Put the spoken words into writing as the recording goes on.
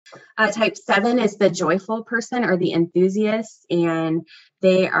Type 7 is the joyful person or the enthusiast, and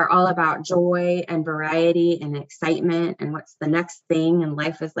they are all about joy and variety and excitement and what's the next thing. And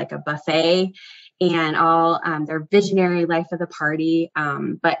life is like a buffet, and all they're visionary, life of the party,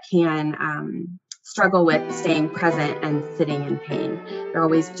 but can struggle with staying present and sitting in pain. They're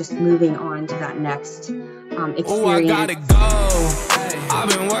always just moving on to that next experience. Oh, I gotta go. I've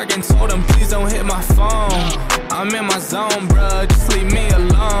been working, told them please don't hit my phone. I'm in my zone, bruh, just leave me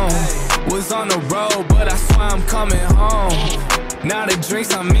alone. Was on the road, but I swear I'm coming home. Now the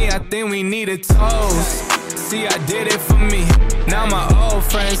drinks on me, I think we need a toast. See, I did it for me. Now my old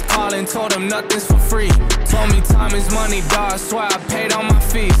friends calling, told them nothing's for free. Told me time is money, dog, swear I paid all my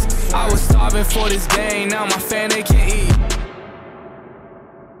fees. I was starving for this game, now my family can eat.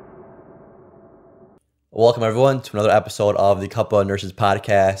 Welcome everyone to another episode of the Couple of Nurses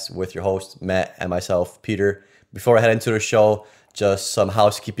podcast with your host Matt and myself Peter. Before I head into the show, just some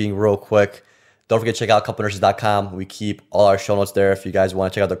housekeeping real quick. Don't forget to check out couplenurses.com. We keep all our show notes there if you guys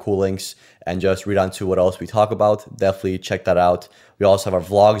want to check out the cool links and just read on to what else we talk about. Definitely check that out. We also have our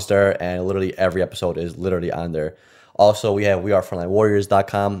vlogs there, and literally every episode is literally on there. Also, we have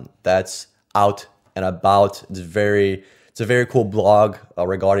wearefrontlinewarriors.com. That's out and about. It's a very cool blog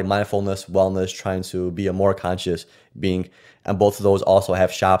regarding mindfulness, wellness, trying to be a more conscious being. And both of those also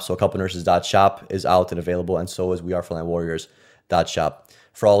have shops. So couplenurses.shop is out and available, and so is wearefrontlinewarriors.shop.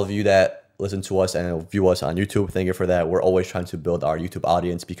 For all of you that listen to us and view us on YouTube, thank you for that. We're always trying to build our YouTube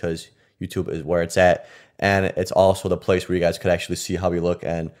audience because YouTube is where it's at. And it's also the place where you guys could actually see how we look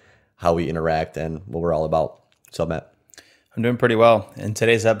and how we interact and what we're all about. What's up, Matt? I'm doing pretty well. In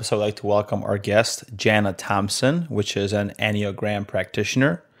today's episode, I'd like to welcome our guest, Jana Thompson, which is an Enneagram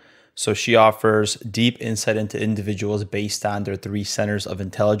practitioner. So she offers deep insight into individuals based on their three centers of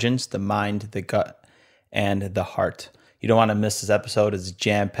intelligence: the mind, the gut, and the heart. You don't want to miss this episode. It's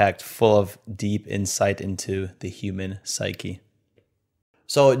jam-packed full of deep insight into the human psyche.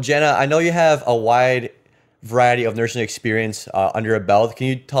 So Jana, I know you have a wide variety of nursing experience under your belt. Can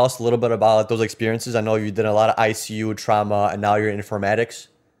you tell us a little bit about those experiences? I know you did a lot of ICU, trauma, and now you're in informatics.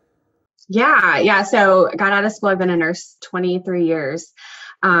 Yeah. So got out of school. I've been a nurse 23 years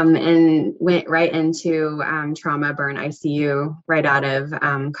and went right into trauma, burn, ICU right out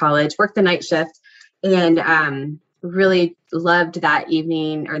of college, worked the night shift, and really loved that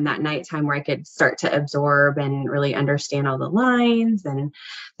evening or that nighttime where I could start to absorb and really understand all the lines and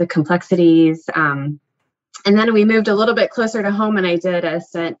the complexities. And then we moved a little bit closer to home, and I did a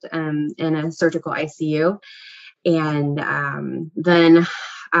stint in a surgical ICU, and then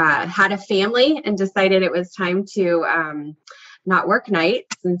had a family and decided it was time to not work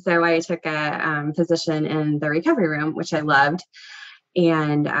nights. And so I took a position in the recovery room, which I loved,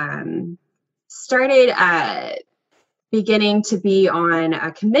 and started beginning to be on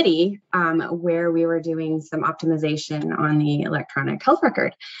a committee where we were doing some optimization on the electronic health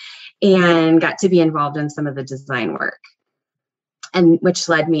record, and got to be involved in some of the design work, and which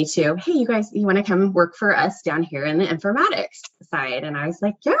led me to, hey, you guys, you want to come work for us down here in the informatics side? And I was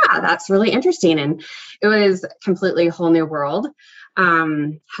like, yeah, that's really interesting. And it was completely a whole new world.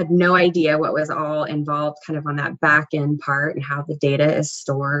 Had no idea what was all involved kind of on that back end part and how the data is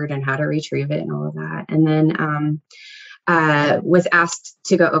stored and how to retrieve it and all of that. And then was asked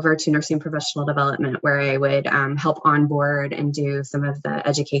to go over to nursing professional development, where I would help onboard and do some of the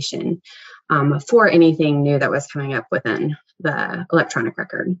education for anything new that was coming up within the electronic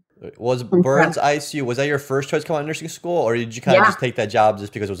record. Was Burns ICU, was that your first choice coming out of nursing school, or did you kind of just take that job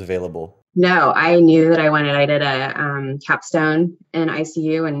just because it was available? No, I knew that I did a capstone in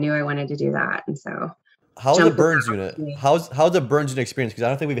ICU and knew I wanted to do that. And so how's the Burns unit? How's the Burns unit experience? Because I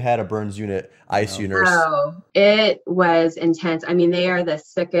don't think we've had a Burns unit ICU nurse. Oh, it was intense. I mean, they are the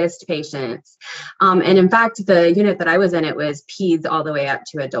sickest patients. And in fact, the unit that I was in, it was peds all the way up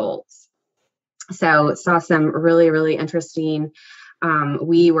to adults. So saw some really, really interesting.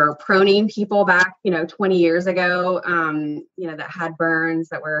 We were proning people back, 20 years ago, that had burns,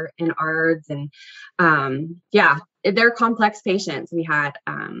 that were in ARDS, and they're complex patients. We had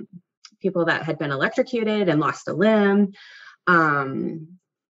people that had been electrocuted and lost a limb,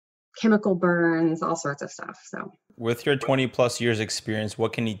 chemical burns, all sorts of stuff. So with your 20 plus years experience,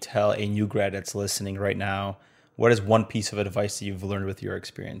 what can you tell a new grad that's listening right now? What is one piece of advice that you've learned with your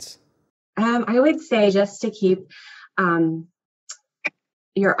experience? I would say just to keep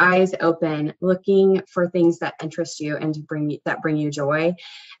your eyes open, looking for things that interest you and bring you joy,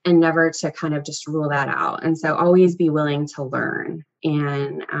 and never to kind of just rule that out. And so always be willing to learn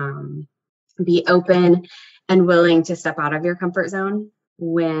and be open and willing to step out of your comfort zone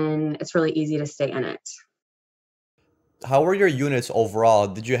when it's really easy to stay in it. How were your units overall?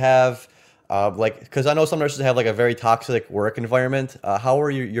 Did you have because I know some nurses have like a very toxic work environment. How were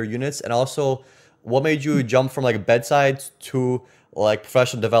your units? And also, what made you jump from like bedside to like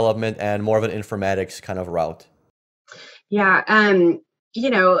professional development and more of an informatics kind of route? Yeah,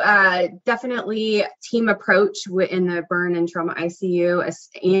 definitely team approach in the burn and trauma ICU,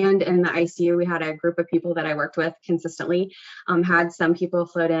 and in the ICU, we had a group of people that I worked with consistently. Had some people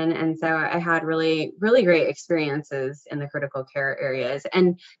float in, and so I had really, really great experiences in the critical care areas.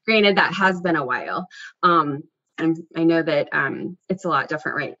 And granted, that has been a while. And I know that it's a lot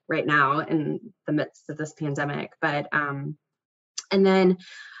different right now in the midst of this pandemic. But and then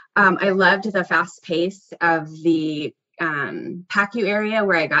I loved the fast pace of the PACU area,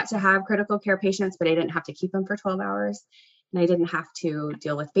 where I got to have critical care patients, but I didn't have to keep them for 12 hours. And I didn't have to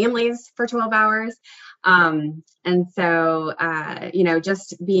deal with families for 12 hours. And so,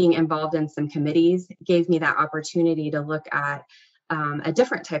 just being involved in some committees gave me that opportunity to look at a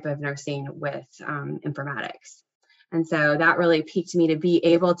different type of nursing with informatics. And so that really piqued me to be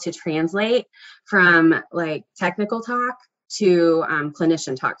able to translate from like technical talk to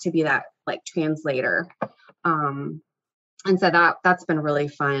clinician talk, to be that like translator. And so that's been a really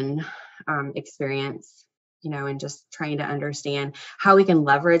fun experience, and just trying to understand how we can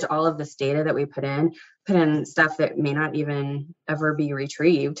leverage all of this data that we put in stuff that may not even ever be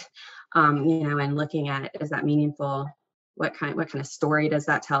retrieved, and looking at, is that meaningful? What kind of story does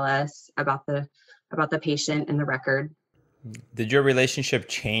that tell us about the patient and the record? Did your relationship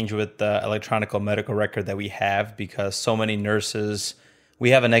change with the electronic medical record that we have? Because so many nurses,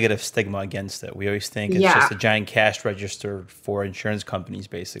 we have a negative stigma against it. We always think it's just a giant cash register for insurance companies,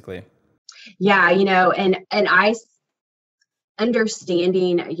 basically. Yeah, and I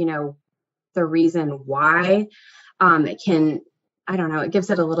understanding, the reason why I don't know, it gives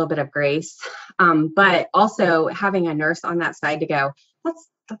it a little bit of grace. But also having a nurse on that side to go, that's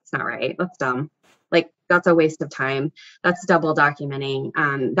not right. That's dumb. Like, that's a waste of time. That's double documenting.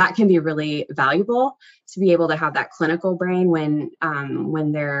 That can be really valuable to be able to have that clinical brain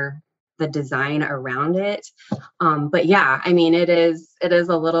when they're the design around it. But yeah, I mean, it is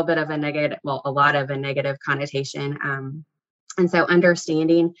a little bit of a negative, well, a lot of a negative connotation. And so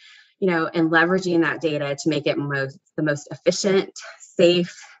understanding, and leveraging that data to make it the most efficient,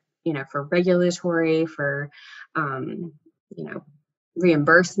 safe, for regulatory, for,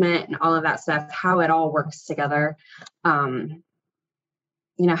 reimbursement and all of that stuff, how it all works together,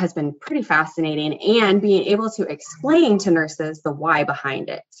 has been pretty fascinating. And being able to explain to nurses the why behind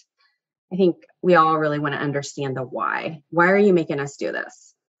it. I think we all really want to understand the why. Why are you making us do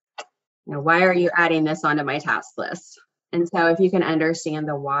this? Why are you adding this onto my task list? And so if you can understand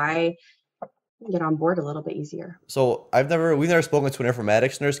the why, get on board a little bit easier. So we've never spoken to an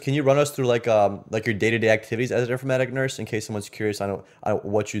informatics nurse. Can you run us through like your day-to-day activities as an informatic nurse, in case someone's curious on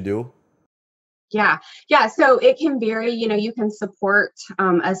what you do? Yeah. So it can vary. You can support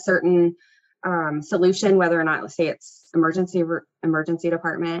a certain solution, whether or not, let's say it's emergency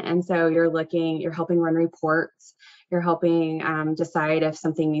department. And so you're helping run reports. You're helping decide if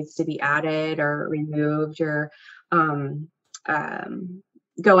something needs to be added or removed. You're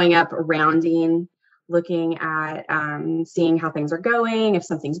going up, rounding, looking at seeing how things are going, if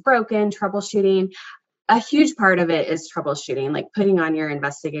something's broken, troubleshooting. A huge part of it is troubleshooting, like putting on your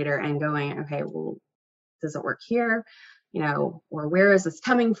investigator and going, okay, well, does it work here? Or where is this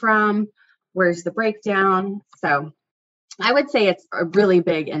coming from? Where's the breakdown? So I would say it's really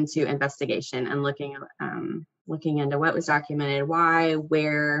big into investigation and looking into what was documented, why,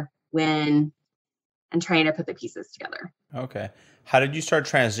 where, when, and trying to put the pieces together. Okay. How did you start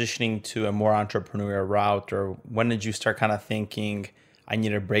transitioning to a more entrepreneurial route, or when did you start kind of thinking, I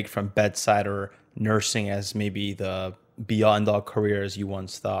need a break from bedside or nursing as maybe the beyond all career as you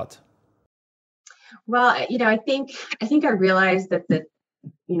once thought? Well, I think I realized that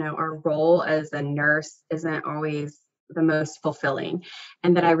our role as a nurse isn't always the most fulfilling,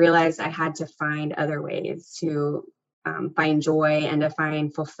 and that I realized I had to find other ways to find joy and to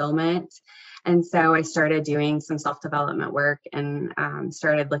find fulfillment. And so I started doing some self-development work and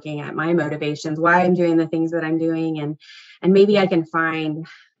started looking at my motivations, why I'm doing the things that I'm doing, and maybe I can find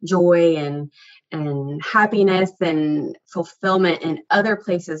joy and happiness and fulfillment in other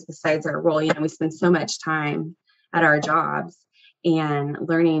places besides our role. We spend so much time at our jobs, and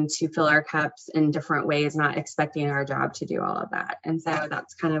learning to fill our cups in different ways, not expecting our job to do all of that. And so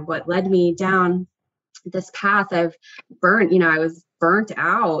that's kind of what led me down this path of I was burnt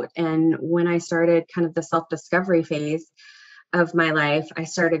out. And when I started kind of the self-discovery phase of my life, I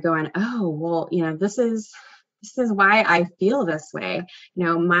started going, oh, well, this is this is why I feel this way.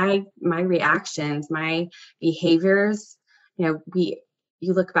 My reactions, my behaviors,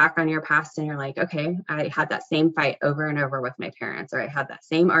 you look back on your past and you're like, okay, I had that same fight over and over with my parents, or I had that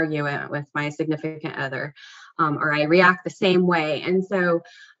same argument with my significant other, or I react the same way. And so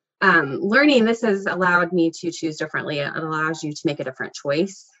learning this has allowed me to choose differently. It allows you to make a different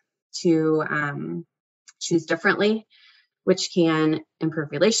choice, to choose differently, which can improve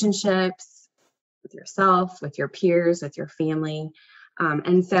relationships with yourself, with your peers, with your family.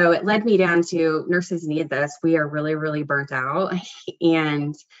 And so it led me down to nurses need this. We are really, really burnt out,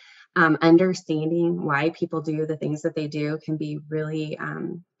 and understanding why people do the things that they do can be really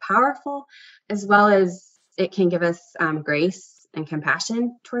powerful, as well as it can give us grace and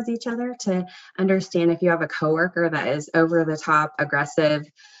compassion towards each other, to understand if you have a coworker that is over the top aggressive,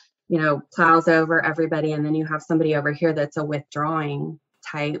 plows over everybody, and then you have somebody over here that's a withdrawing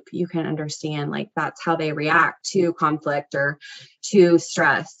type, you can understand like that's how they react to conflict or to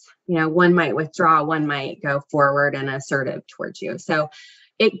stress. One might withdraw, one might go forward and assertive towards you. So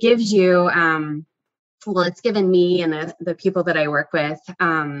it gives you, it's given me and the people that I work with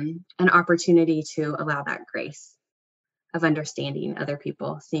an opportunity to allow that grace of understanding other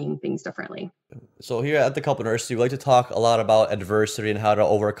people, seeing things differently. So here at the Couple Nursery, we like to talk a lot about adversity and how to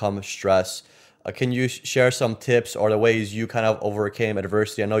overcome stress. Can you share some tips or the ways you kind of overcame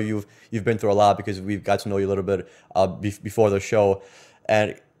adversity? I know you've been through a lot because we've got to know you a little bit before the show.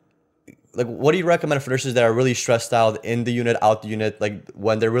 And like, what do you recommend for nurses that are really stressed out in the unit, out the unit, like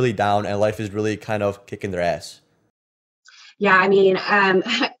when they're really down and life is really kind of kicking their ass? Yeah, I mean,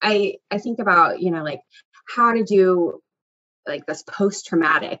 I think about, like how to do like this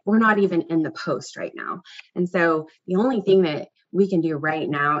post-traumatic. We're not even in the post right now. And so the only thing that we can do right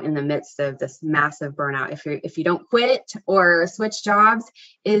now in the midst of this massive burnout, if you don't quit or switch jobs,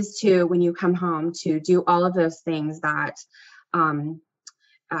 is to, when you come home, to do all of those things that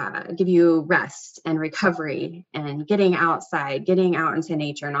give you rest and recovery, and getting outside, getting out into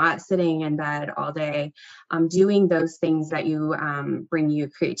nature, not sitting in bed all day, doing those things that you bring you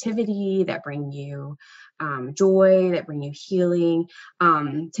creativity, that bring you joy, that bring you healing,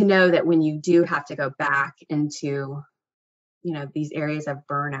 to know that when you do have to go back into these areas of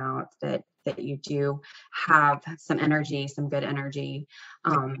burnout, that you do have some energy, some good energy,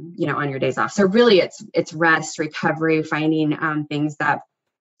 on your days off. So really it's rest, recovery, finding things that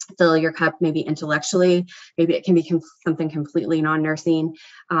fill your cup, maybe intellectually, maybe it can be something completely non-nursing,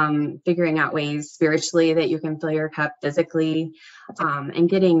 figuring out ways spiritually that you can fill your cup physically, and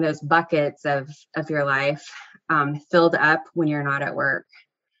getting those buckets of your life filled up when you're not at work.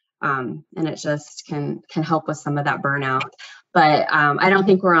 And it just can help with some of that burnout. But I don't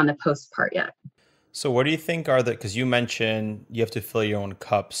think we're on the post part yet. So what do you think are because you mentioned you have to fill your own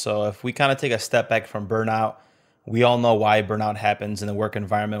cup. So if we kind of take a step back from burnout, we all know why burnout happens in the work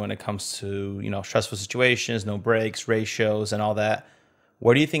environment when it comes to, stressful situations, no breaks, ratios, and all that.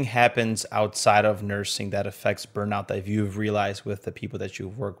 What do you think happens outside of nursing that affects burnout that you've realized with the people that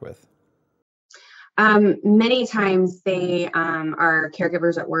you've worked with? Many times they are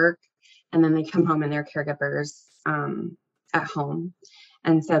caregivers at work, and then they come home and they're caregivers at home.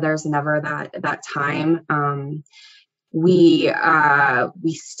 And so there's never that time. We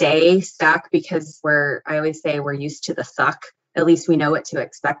stay stuck because I always say we're used to the suck. At least we know what to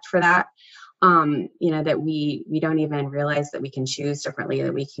expect for that. That we don't even realize that we can choose differently,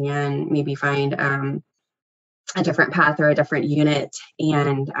 that we can maybe find a different path or a different unit,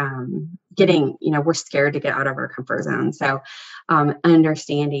 and we're scared to get out of our comfort zone. So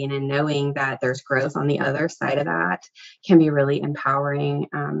understanding and knowing that there's growth on the other side of that can be really empowering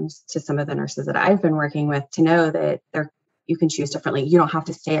to some of the nurses that I've been working with, to know that you can choose differently. You don't have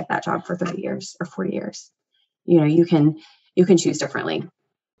to stay at that job for 30 years or 40 years. You can choose differently.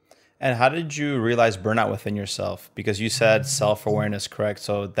 And how did you realize burnout within yourself? Because you said self-awareness, correct?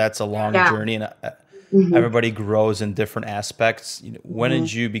 So that's a long journey, and everybody grows in different aspects. When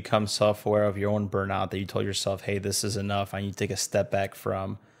did you become self-aware of your own burnout, that you told yourself, hey, this is enough, I need to take a step back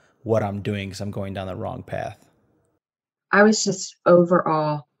from what I'm doing because I'm going down the wrong path? I was just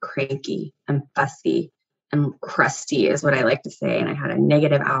overall cranky and fussy and crusty, is what I like to say. And I had a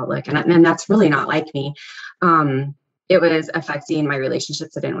negative outlook, and that's really not like me. It was affecting my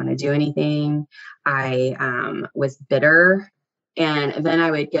relationships. I didn't want to do anything. I was bitter. And then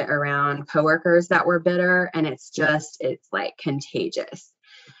I would get around coworkers that were bitter, and it's like contagious.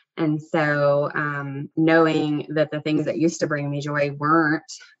 And so knowing that the things that used to bring me joy weren't,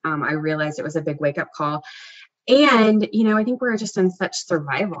 I realized it was a big wake-up call. And, I think we're just in such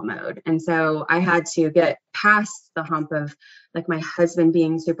survival mode. And so I had to get past the hump of like my husband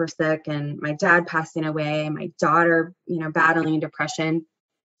being super sick and my dad passing away, my daughter, battling depression.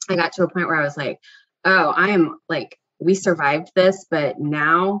 I got to a point where I was like, oh, I am like, we survived this, but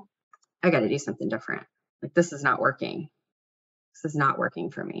now I got to do something different. Like, this is not working. This is not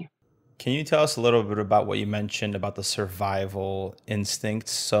working for me. Can you tell us a little bit about what you mentioned about the survival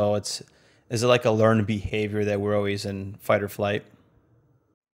instincts? So is it like a learned behavior that we're always in fight or flight?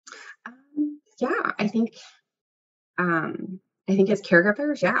 Yeah, I think as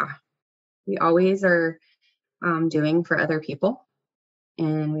caregivers, yeah, we always are doing for other people,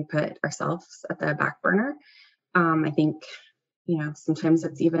 and we put ourselves at the back burner. I think, sometimes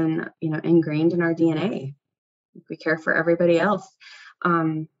it's even, ingrained in our DNA. We care for everybody else.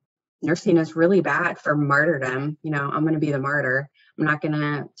 Nursing is really bad for martyrdom. I'm going to be the martyr. I'm not going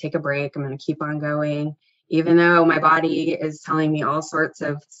to take a break. I'm going to keep on going, even though my body is telling me all sorts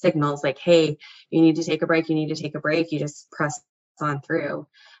of signals like, hey, you need to take a break. You need to take a break. You just press on through.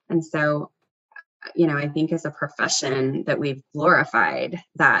 And so, I think as a profession that we've glorified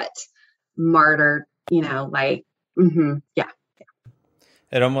that martyr, yeah.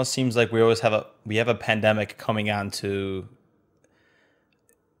 It almost seems like we always have a pandemic coming into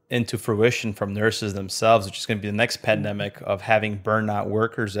fruition from nurses themselves, which is going to be the next pandemic of having burnout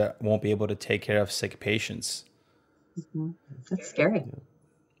workers that won't be able to take care of sick patients. Mm-hmm. That's scary.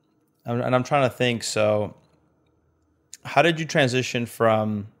 And I'm trying to think, so how did you transition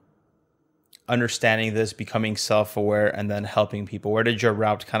from understanding this, becoming self-aware, and then helping people? Where did your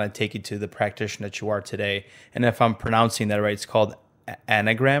route kind of take you to the practitioner that you are today? And if I'm pronouncing that right, it's called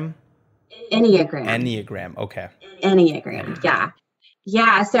Enneagram? Enneagram. Okay. Enneagram. Yeah.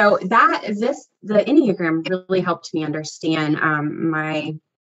 Yeah. So the Enneagram really helped me understand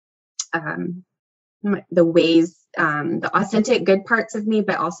the ways, the authentic good parts of me,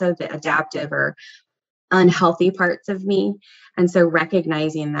 but also the adaptive or unhealthy parts of me. And so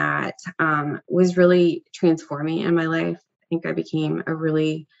recognizing that was really transforming in my life. I think I became a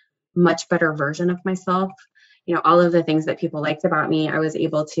really much better version of myself. All of the things that people liked about me, I was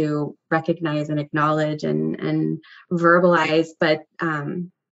able to recognize and acknowledge and verbalize. But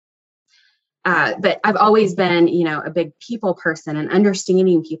I've always been, a big people person and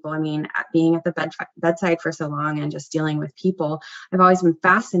understanding people. I mean, being at the bedside for so long and just dealing with people, I've always been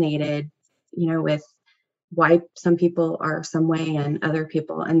fascinated, with why some people are some way and other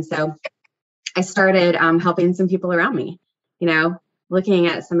people. And so I started helping some people around me, looking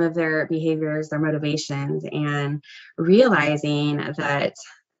at some of their behaviors, their motivations, and realizing that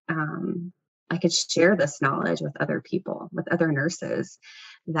I could share this knowledge with other people, with other nurses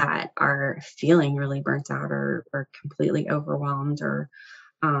that are feeling really burnt out or completely overwhelmed or,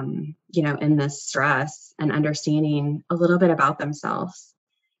 in this stress, and understanding a little bit about themselves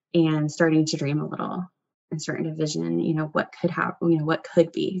and starting to dream a little and starting to vision, what could happen, what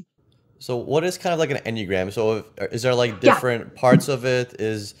could be. So what is kind of like an Enneagram? So is there like different parts of it?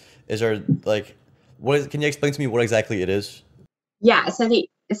 Is there like, can you explain to me what exactly it is? Yeah. So the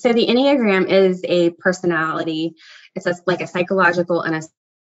Enneagram is a personality. It's like a psychological and a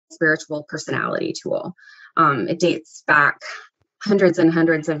spiritual personality tool. It dates back hundreds and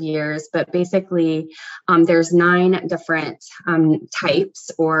hundreds of years, but basically there's 9 different types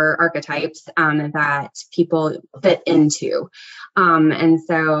or archetypes that people fit into. And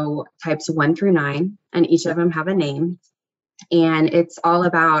so types 1 through 9, and each of them have a name. And it's all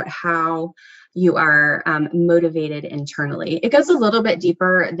about how you are motivated internally. It goes a little bit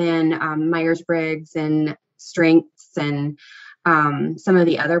deeper than Myers-Briggs and strengths and some of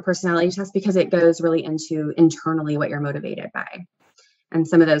the other personality tests, because it goes really into internally what you're motivated by. And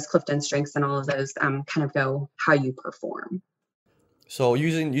some of those Clifton strengths and all of those kind of go how you perform. So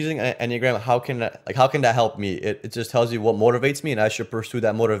using Enneagram, how can that help me? It just tells you what motivates me and I should pursue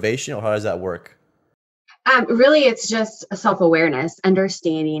that motivation, or how does that work? Really, it's just self-awareness,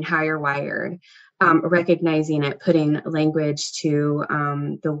 understanding how you're wired, recognizing it, putting language to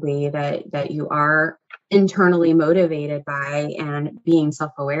the way that you are internally motivated by, and being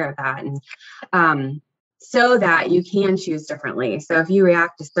self-aware of that, and so that you can choose differently. So if you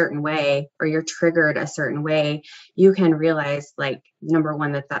react a certain way or you're triggered a certain way, you can realize, like, number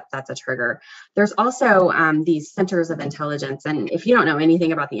one, that's a trigger. There's also these centers of intelligence. And if you don't know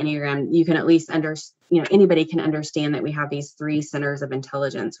anything about the Enneagram, you can at least anybody can understand that we have these 3 centers of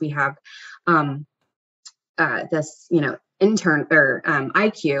intelligence. We have this,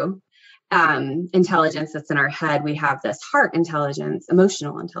 IQ, intelligence that's in our head. We have this heart intelligence,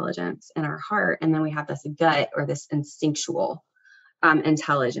 emotional intelligence in our heart. And then we have this gut or this instinctual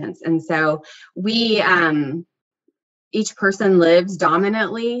intelligence. And so we each person lives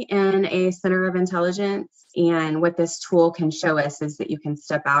dominantly in a center of intelligence. And what this tool can show us is that you can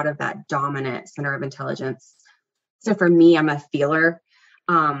step out of that dominant center of intelligence. So for me, I'm a feeler.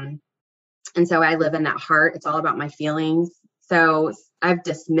 And so I live in that heart. It's all about my feelings. So I've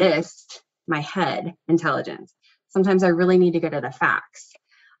dismissed my head intelligence. Sometimes I really need to go to the facts.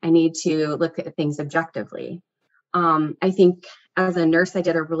 I need to look at things objectively. I think as a nurse, I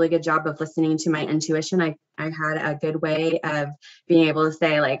did a really good job of listening to my intuition. I had a good way of being able to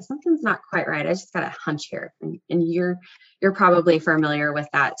say, like, something's not quite right. I just got a hunch here. And you're probably familiar with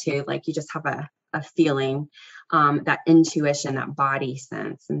that too. Like, you just have a feeling, that intuition, that body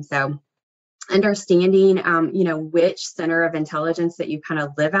sense. And so understanding, which center of intelligence that you kind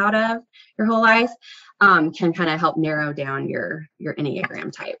of live out of your whole life, can kind of help narrow down your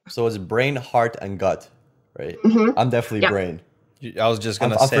Enneagram type. So it's brain, heart, and gut, right? Mm-hmm. I'm definitely brain. I was just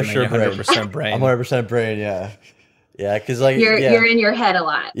gonna say, I'm for sure 100% brain. I'm 100% brain. Yeah, because like you're in your head a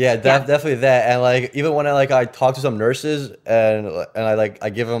lot. Yeah, definitely that. And like even when I talk to some nurses and I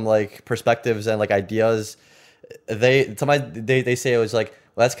give them like perspectives and like ideas, they say it was like,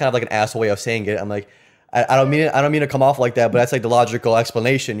 well, that's kind of like an asshole way of saying it. I'm like, I don't mean to come off like that, but that's like the logical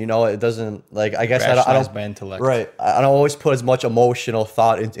explanation. It doesn't, like, I guess I don't by intellect. Right. I don't always put as much emotional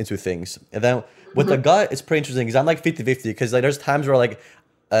thought into things. And then with the gut, it's pretty interesting because I'm like 50-50, because like there's times where like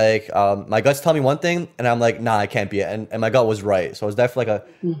my gut's telling me one thing and I'm like, nah, I can't be it. And my gut was right. So it's definitely like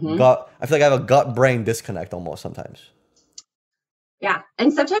a gut. I feel like I have a gut brain disconnect almost sometimes. Yeah.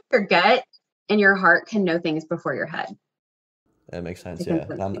 And sometimes your gut and your heart can know things before your head. That makes sense. Yeah.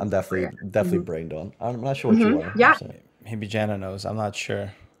 I'm definitely brained on. I'm not sure what you are. Yeah. Maybe Jana knows. I'm not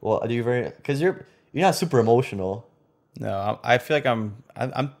sure. Well, are you because you're not super emotional. No, I feel like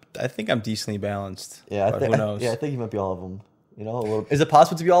I think I'm decently balanced. Yeah. Who knows? I think you might be all of them. A little. Is it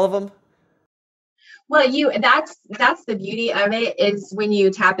possible to be all of them? Well, that's the beauty of it, is when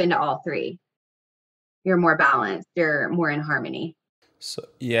you tap into all three, you're more balanced, you're more in harmony. So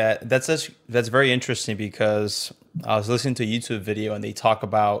yeah, that's very interesting, because I was listening to a YouTube video and they talk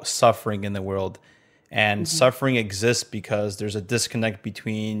about suffering in the world, and suffering exists because there's a disconnect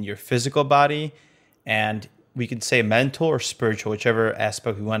between your physical body and, we could say, mental or spiritual, whichever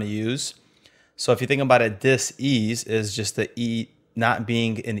aspect we want to use. So if you think about it, dis-ease is just not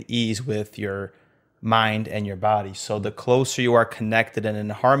being in ease with your mind and your body. So the closer you are connected and in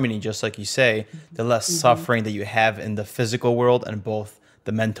harmony, just like you say, the less suffering that you have in the physical world and both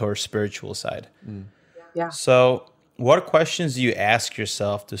the mental or spiritual side. Yeah. So what questions do you ask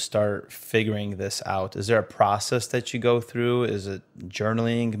yourself to start figuring this out? Is there a process that you go through? Is it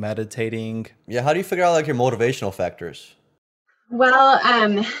journaling, meditating? Yeah. How do you figure out like your motivational factors? Well,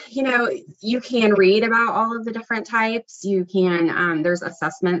 you can read about all of the different types. You can, there's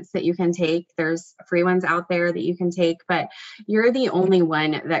assessments that you can take. There's free ones out there that you can take, but you're the only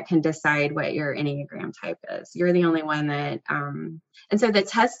one that can decide what your Enneagram type is. You're the only one that, and so the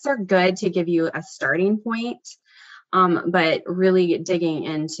tests are good to give you a starting point. But really digging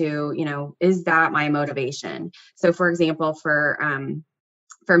into, is that my motivation? So for example, for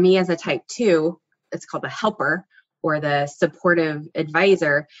me as a type 2, it's called the helper, or the supportive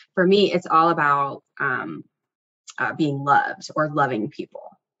advisor. For me, it's all about being loved or loving people.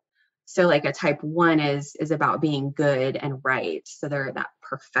 So like a type 1 is about being good and right. So they're that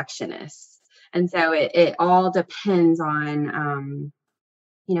perfectionist. And so it all depends on,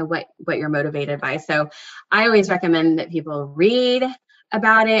 what you're motivated by. So I always recommend that people read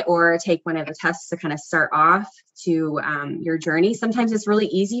about it or take one of the tests to kind of start off to your journey. Sometimes it's really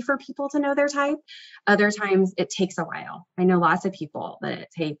easy for people to know their type. Other times it takes a while. I know lots of people that it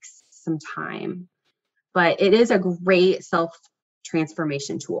takes some time, but it is a great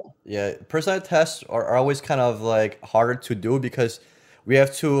self-transformation tool. Yeah, personality tests are always kind of like harder to do because we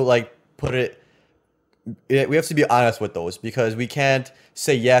have to like we have to be honest with those, because we can't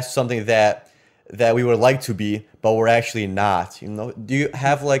say yes to something that we would like to be, but we're actually not. Do you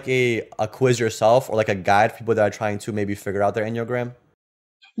have like a quiz yourself or like a guide for people that are trying to maybe figure out their Enneagram?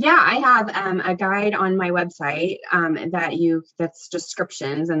 Yeah, I have a guide on my website that's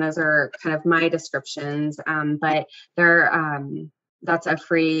descriptions, and those are kind of my descriptions. But that's a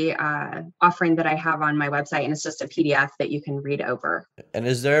free offering that I have on my website, and it's just a PDF that you can read over. And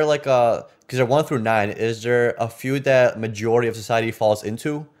is there like because they're 1 through 9, is there a few that majority of society falls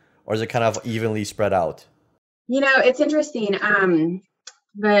into? Or is it kind of evenly spread out? It's interesting.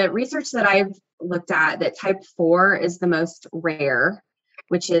 The research that I've looked at, that type 4 is the most rare,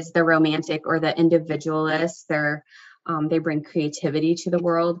 which is the romantic or the individualist. They're They bring creativity to the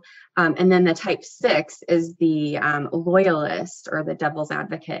world. And then the type 6 is the loyalist or the devil's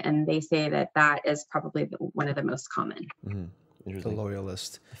advocate. And they say that that is probably one of the most common. The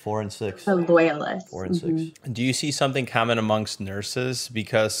loyalist. 4 and 6. The loyalist. 4 and 6. Do you see something common amongst nurses?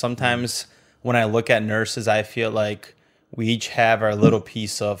 Because sometimes when I look at nurses, I feel like we each have our little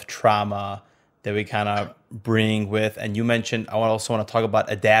piece of trauma that we kind of bring with. And you mentioned, I also want to talk about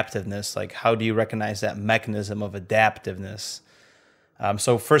adaptiveness. Like, how do you recognize that mechanism of adaptiveness?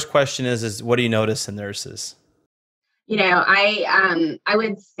 So first question is what do you notice in nurses? I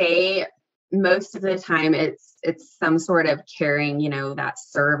would say most of the time it's some sort of caring, that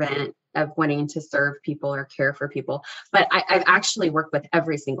servant of wanting to serve people or care for people. But I've actually worked with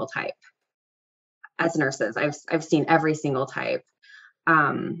every single type as nurses. I've seen every single type,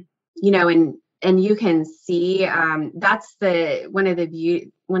 and you can see that's one of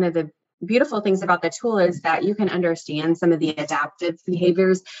the beautiful things about the tool is that you can understand some of the adaptive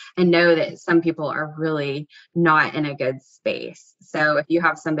behaviors and know that some people are really not in a good space. So if you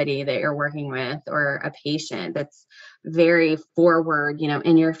have somebody that you're working with or a patient that's very forward,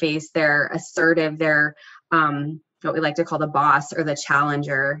 in your face, they're assertive, they're what we like to call the boss or the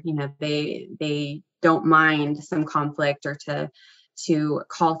challenger, they don't mind some conflict or to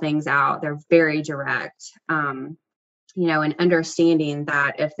call things out. They're very direct, and understanding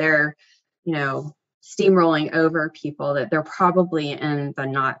that if they're, steamrolling over people, that they're probably in the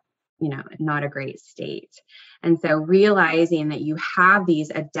not a great state. And so realizing that you have these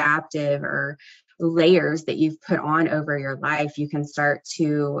adaptive or layers that you've put on over your life, you can start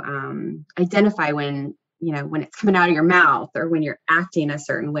to identify when it's coming out of your mouth or when you're acting a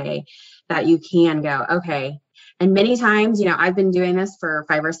certain way, that you can go, okay. And many times, I've been doing this for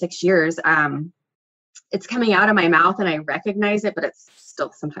 5 or 6 years. It's coming out of my mouth and I recognize it, but it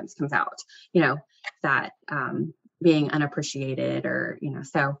still sometimes comes out, that being unappreciated or,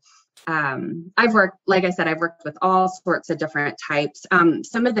 so I've worked with all sorts of different types.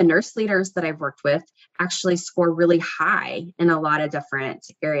 Some of the nurse leaders that I've worked with actually score really high in a lot of different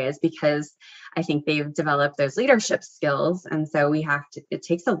areas because I think they've developed those leadership skills. And so it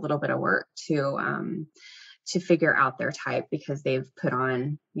takes a little bit of work to figure out their type because they've put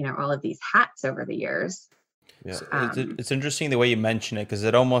on, all of these hats over the years. Yeah. It's interesting the way you mention it, because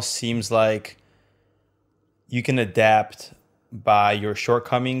it almost seems like you can adapt by your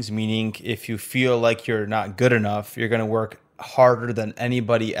shortcomings, meaning if you feel like you're not good enough, you're going to work harder than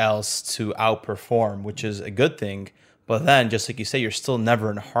anybody else to outperform, which is a good thing. But then, just like you say, you're still never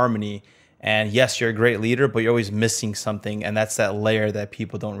in harmony. And yes, you're a great leader, but you're always missing something. And that's that layer that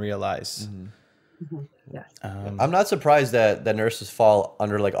people don't realize. Yes. I'm not surprised that nurses fall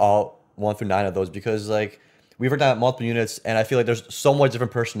under like all 1 through 9 of those because like we've worked on multiple units and I feel like there's so much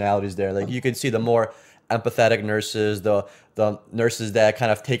different personalities there. Like you can see the more empathetic nurses, the nurses that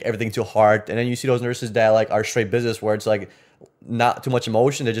kind of take everything to heart, and then you see those nurses that like are straight business where it's like not too much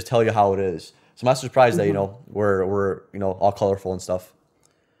emotion, they just tell you how it is. So I'm not surprised that we're all colorful and stuff.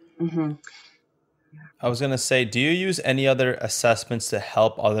 I was going to say, do you use any other assessments to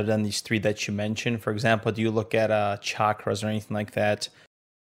help other than these 3 that you mentioned? For example, do you look at chakras or anything like that?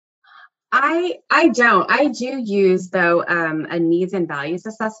 I don't. I do use, though, a needs and values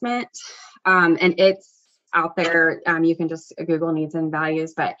assessment, and it's out there. You can just Google needs and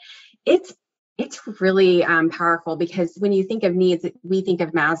values, but it's really powerful because when you think of needs, we think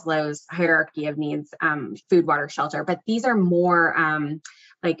of Maslow's hierarchy of needs, food, water, shelter, but these are more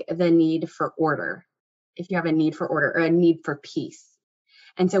like the need for order. If you have a need for order or a need for peace.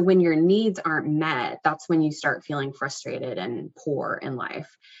 And so when your needs aren't met, that's when you start feeling frustrated and poor in life.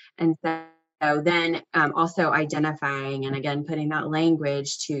 And so then also identifying and again, putting that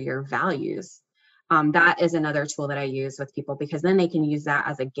language to your values. That is another tool that I use with people because then they can use that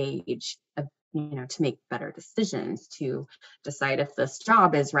as a gauge of, to make better decisions, to decide if this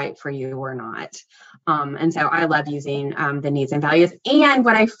job is right for you or not. And so I love using the needs and values. And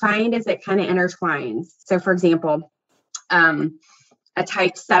what I find is it kind of intertwines. So for example, a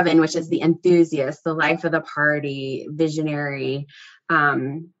type 7, which is the enthusiast, the life of the party, visionary,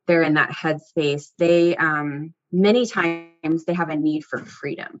 they're in that headspace. They, many times they have a need for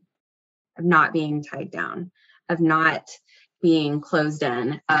freedom, of not being tied down, of not being closed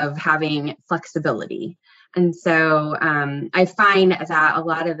in, of having flexibility. And so I find that a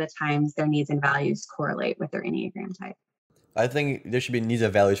lot of the times their needs and values correlate with their Enneagram type. I think there should be needs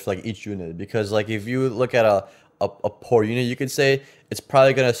and values for like each unit because like if you look at a poor unit, you could say it's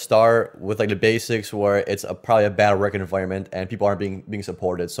probably going to start with like the basics where it's probably a bad work environment and people aren't being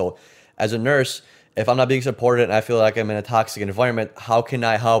supported. So as a nurse, if I'm not being supported and I feel like I'm in a toxic environment, how can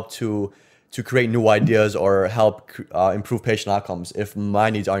I help to to create new ideas or help improve patient outcomes if my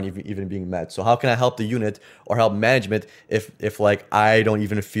needs aren't even being met? So how can I help the unit or help management if like I don't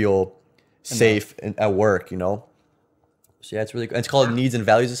even feel safe at work, you know? So yeah, it's really good. It's called needs and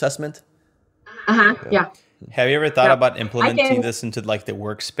values assessment. Yeah. Have you ever thought Yeah. about implementing this into like the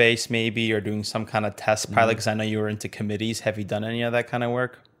workspace maybe, or doing some kind of test pilot? Because I know you were into committees. Have you done any of that kind of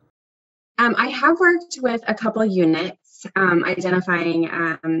work? I have worked with a couple units, identifying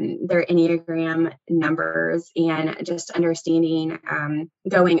their Enneagram numbers and just understanding,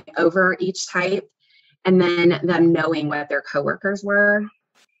 going over each type, and then them knowing what their coworkers were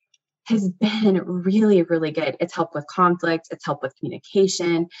has been really, really good. It's helped with conflict. It's helped with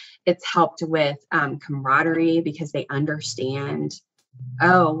communication. It's helped with camaraderie because they understand,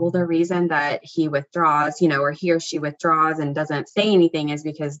 oh, well, the reason that he withdraws, or he or she withdraws and doesn't say anything is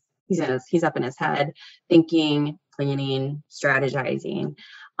because he's up in his head thinking, planning, strategizing.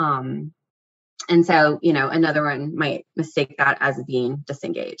 And so, another one might mistake that as being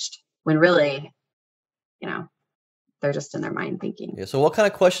disengaged when really, they're just in their mind thinking. Yeah. So what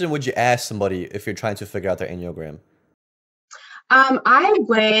kind of question would you ask somebody if you're trying to figure out their Enneagram? I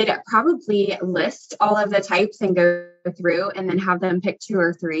would probably list all of the types and go through and then have them pick 2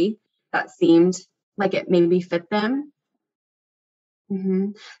 or 3 that seemed like it maybe fit them.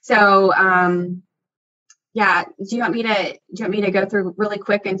 So, yeah. Do you want me to go through really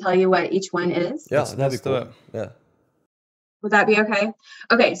quick and tell you what each one is? Yeah, that'd be cool. Yeah. Would that be okay?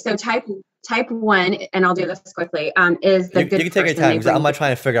 Okay. So type 1, and I'll do this quickly, is the good person. You can take your time because I'm not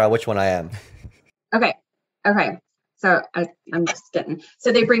trying to figure out which one I am. Okay. So I'm just getting,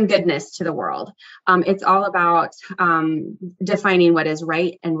 so they bring goodness to the world. It's all about defining what is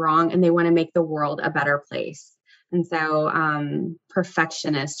right and wrong, and they want to make the world a better place. And so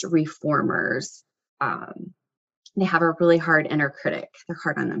perfectionist reformers, they have a really hard inner critic. They're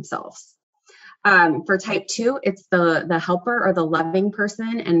hard on themselves. For type 2, it's the helper or the loving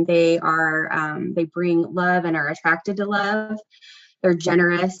person, and they bring love and are attracted to love. They're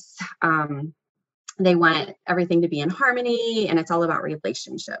generous. They want everything to be in harmony, and it's all about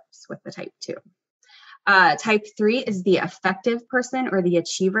relationships with the type 2. Type 3 is the effective person or the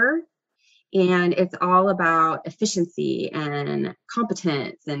achiever, and it's all about efficiency and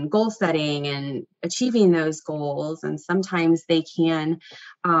competence and goal setting and achieving those goals. And sometimes they can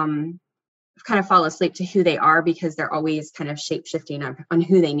kind of fall asleep to who they are because they're always kind of shape-shifting on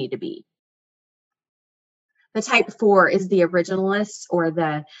who they need to be. The type 4 is the originalist or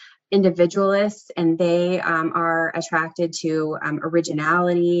the individualist, and they are attracted to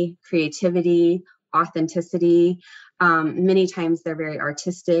originality, creativity, authenticity. Many times they're very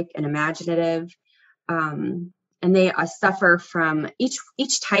artistic and imaginative, and they suffer from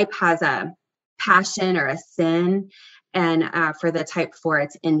each type has a passion or a sin. And for the type 4,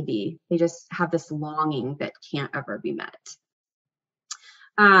 it's envy. They just have this longing that can't ever be met.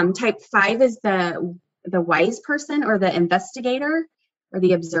 Type 5 is the wise person or the investigator or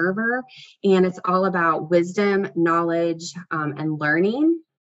the observer, and it's all about wisdom, knowledge, and learning.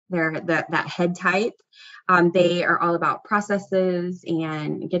 They're that head type. They are all about processes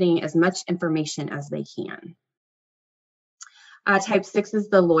and getting as much information as they can. Type 6 is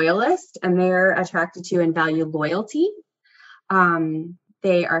the loyalist, and they're attracted to and value loyalty.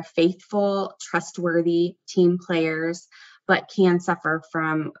 They are faithful, trustworthy team players, but can suffer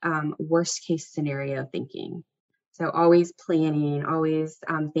from worst case scenario thinking. So always planning, always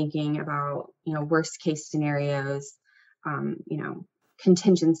thinking about, worst case scenarios,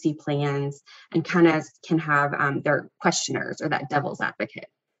 contingency plans, and kind of can have their questioners or that devil's advocate.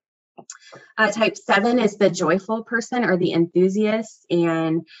 Type 7 is the joyful person or the enthusiast,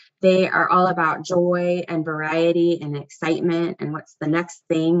 and they are all about joy and variety and excitement and what's the next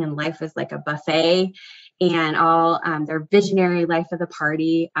thing, and life is like a buffet, and all their visionary life of the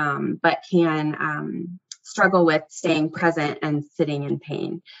party, but can struggle with staying present and sitting in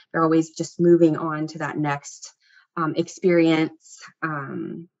pain. They're always just moving on to that next experience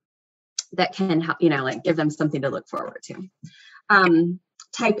that can help, give them something to look forward to.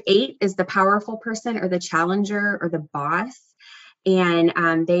 Type 8 is the powerful person or the challenger or the boss,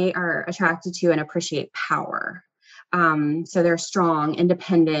 and they are attracted to and appreciate power. So they're strong,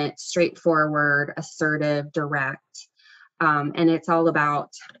 independent, straightforward, assertive, direct, and it's all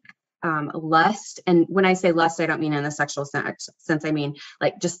about lust. And when I say lust, I don't mean in the sexual sense. I mean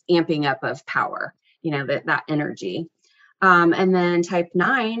like just amping up of power, that energy. And then type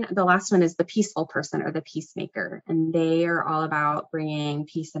 9, the last one, is the peaceful person or the peacemaker, and they are all about bringing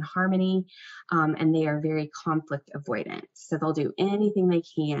peace and harmony, and they are very conflict avoidant. So they'll do anything they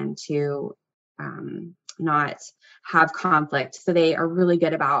can to not have conflict. So they are really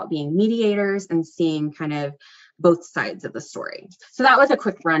good about being mediators and seeing kind of both sides of the story. So that was a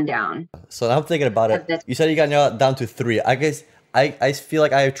quick rundown. So I'm thinking about it. You said you got nailed down to 3. I guess I feel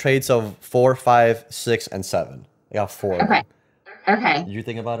like I have traits of 4, 5, 6, and 7. I got 4. Okay. Okay. Did you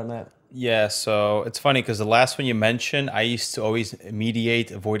think about it, Matt? Yeah, so it's funny because the last one you mentioned, I used to always mediate,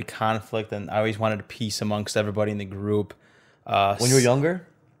 avoid conflict, and I always wanted peace amongst everybody in the group. When you were younger?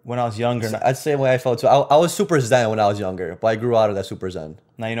 When I was younger. I'd say the way I felt too. I was super zen when I was younger, but I grew out of that super zen.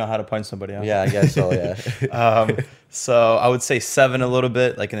 Now you know how to punch somebody out. Yeah, I guess so, yeah. So I would say 7 a little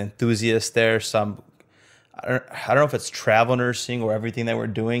bit, like an enthusiast there. I don't know if it's travel nursing or everything that we're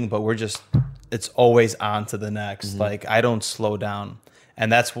doing, but it's always on to the next. Like I don't slow down.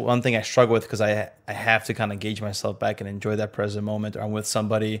 And that's one thing I struggle with because I have to kind of gauge myself back and enjoy that present moment. Or I'm with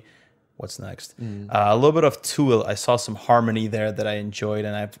somebody, what's next? A little bit of 2, I saw some harmony there that I enjoyed,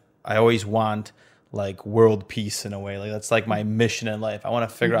 and I always want like world peace in a way. Like that's like my mission in life. I want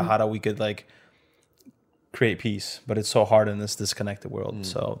to figure out how we could like create peace, but it's so hard in this disconnected world.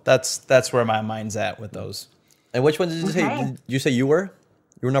 So that's where my mind's at with those. And which one did you say? Did you say you were?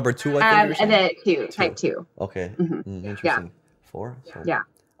 You were number 2, I think. And then 2, type 2. Okay. Interesting. Yeah. 4? So Yeah.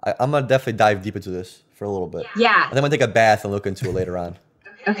 I'm going to definitely dive deep into this for a little bit. Yeah. And then I'm going to take a bath and look into it later on.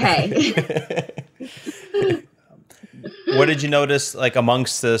 Okay. What did you notice like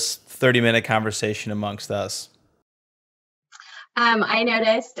amongst this 30-minute conversation amongst us? I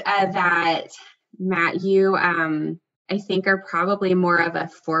noticed that, Matt, you, I think, are probably more of a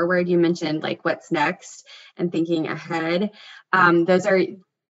forward. You mentioned like what's next and thinking ahead.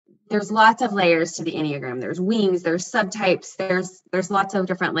 There's lots of layers to the Enneagram. There's wings, there's subtypes, there's lots of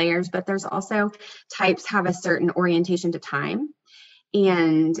different layers, but there's also types have a certain orientation to time.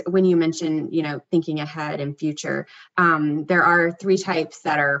 And when you mention, thinking ahead and future, there are 3 types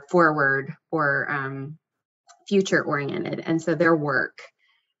that are forward or future oriented. And so their work,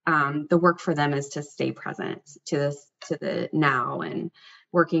 the work for them is to stay present to the now and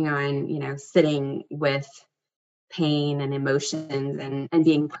working on, sitting with pain and emotions and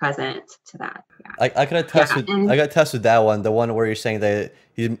being present to that. Yeah. I can attest I got attest with that one, the one where you're saying that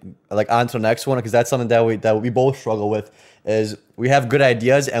he's like on to the next one, because that's something that we both struggle with. Is we have good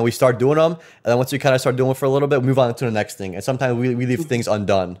ideas and we start doing them, and then once we kind of start doing it for a little bit, we move on to the next thing, and sometimes we leave things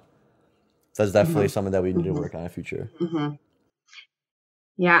undone. So that's definitely something that we need to work on in the future.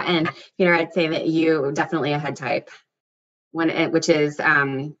 Yeah, and I'd say that you definitely a head type, which is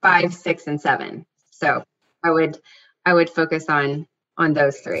 5, 6, and 7. So I would focus on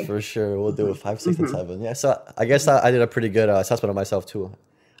those 3. For sure, we'll do it 5, 6, and 7. Yeah, so I guess I did a pretty good assessment of myself too.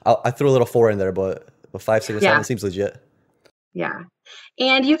 I threw a little 4 in there, but 5, 6, and 7 seems legit. Yeah,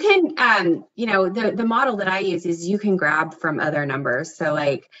 and you can, the model that I use is you can grab from other numbers. So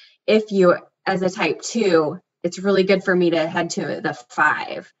like if you, as a type 2, it's really good for me to head to the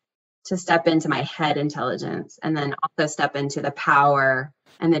 5 to step into my head intelligence, and then also step into the power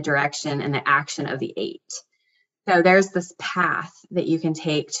and the direction and the action of the 8. So there's this path that you can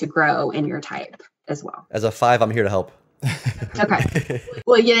take to grow in your type as well. As a 5, I'm here to help. Okay.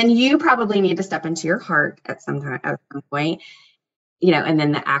 Well, then you probably need to step into your heart at some point, and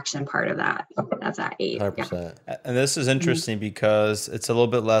then the action part of that's that 8. 100%. Yeah. And this is interesting because it's a little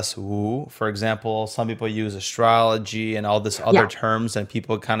bit less woo. For example, some people use astrology and all this other terms, and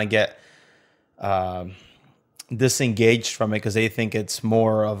people kind of get disengaged from it because they think it's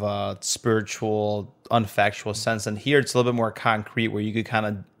more of a spiritual, unfactual sense. And here it's a little bit more concrete, where you could kind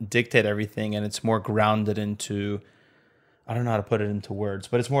of dictate everything, and it's more grounded into, I don't know how to put it into words,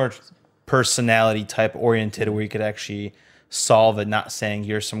 but it's more personality type oriented, where you could actually solve it, not saying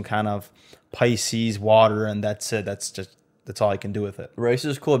you're some kind of Pisces water and that's it. That's all I can do with it. Right, this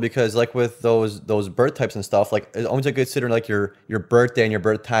is cool because like with those birth types and stuff, like it's almost like considering like your birthday and your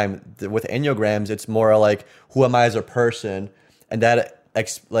birth time. With Enneagrams, it's more like who am I as a person, and that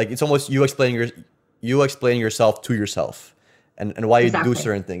like it's almost you explaining yourself to yourself, and why you do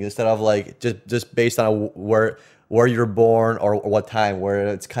certain things, instead of like just based on where you're born or what time, where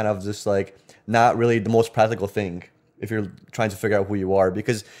it's kind of just like not really the most practical thing if you're trying to figure out who you are.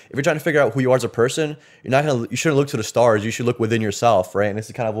 Because if you're trying to figure out who you are as a person, you shouldn't look to the stars. You should look within yourself, right? And this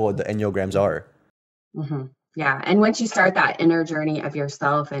is kind of what the Enneagrams are. Yeah, and once you start that inner journey of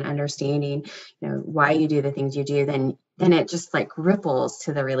yourself and understanding, why you do the things you do, then it just like ripples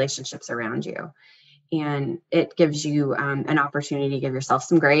to the relationships around you. And it gives you an opportunity to give yourself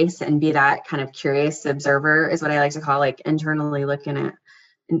some grace and be that kind of curious observer, is what I like to call, like internally looking at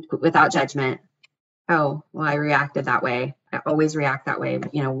without judgment. Oh, well, I reacted that way. I always react that way.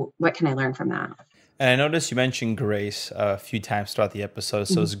 What can I learn from that? And I noticed you mentioned grace a few times throughout the episode.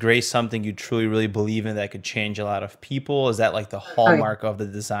 So is grace something you truly, really believe in that could change a lot of people? Is that like the Oh, yeah. hallmark of the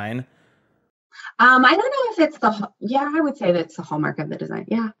design? I don't know if it's yeah, I would say that's the hallmark of the design.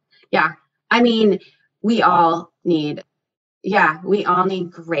 Yeah. Yeah. I mean, we all need, we all need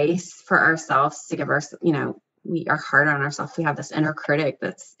grace for ourselves to give us, we are hard on ourselves. We have this inner critic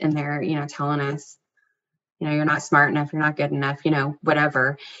that's in there, telling us, you're not smart enough, you're not good enough,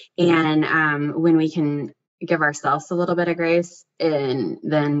 whatever. And when we can give ourselves a little bit of grace, and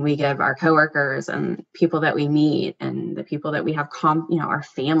then we give our coworkers and people that we meet and the people that we have, our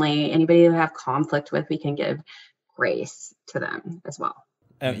family, anybody that we have conflict with, we can give grace to them as well.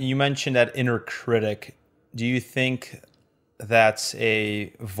 You mentioned that inner critic. Do you think that's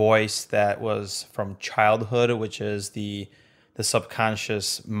a voice that was from childhood, which is the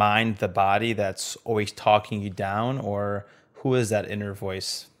subconscious mind, the body that's always talking you down, or who is that inner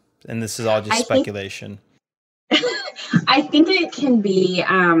voice? And this is all just speculation. I think it can be,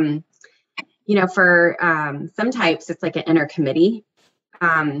 for some types, it's like an inner committee.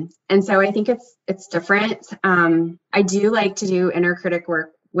 And so I think it's different. I do like to do inner critic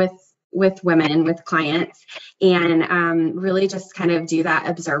work with women, with clients, and really just kind of do that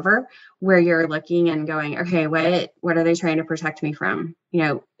observer where you're looking and going, okay, what are they trying to protect me from?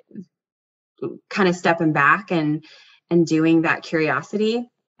 Kind of stepping back and doing that curiosity,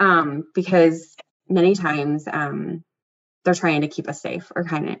 because many times they're trying to keep us safe or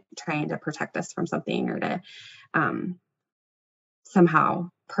kind of trying to protect us from something or to somehow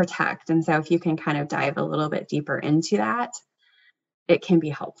protect. And so if you can kind of dive a little bit deeper into that, it can be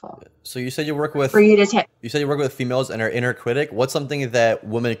helpful. So you said you work with you said you work with females and are inner critic. What's something that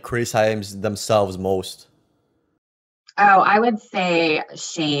women criticize themselves most? Oh, I would say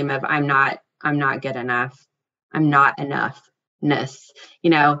shame of I'm not good enough. I'm not enoughness.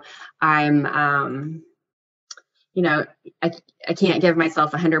 I'm I can't give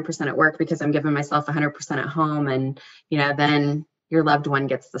myself 100% at work because I'm giving myself 100% at home, and then your loved one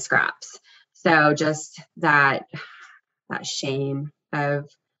gets the scraps. So just that shame of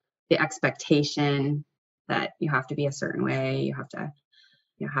the expectation that you have to be a certain way, you have to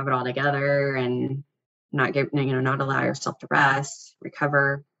have it all together and not allow yourself to rest,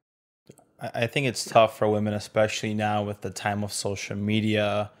 recover. I think it's tough for women, especially now with the time of social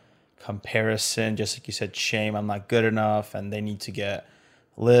media, comparison, just like you said, shame, I'm not good enough, and they need to get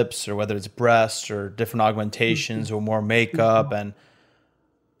lips or whether it's breasts or different augmentations or more makeup, and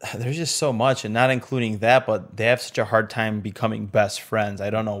there's just so much, and not including that, but they have such a hard time becoming best friends.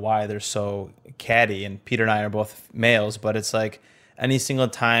 I don't know why they're so catty, and Peter and I are both males, but it's like any single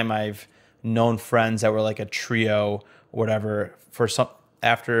time I've known friends that were like a trio or whatever,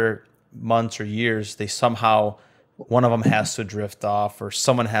 after months or years, they somehow, one of them has to drift off or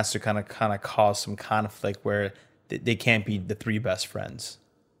someone has to kind of cause some conflict where they can't be the three best friends.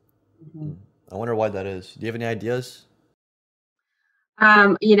 I wonder why that is. Do you have any ideas?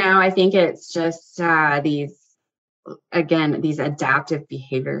 I think it's just these adaptive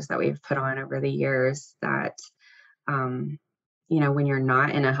behaviors that we've put on over the years that, when you're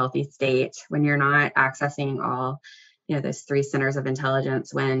not in a healthy state, when you're not accessing all, those three centers of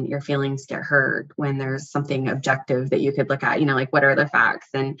intelligence, when your feelings get hurt, when there's something objective that you could look at, like what are the facts?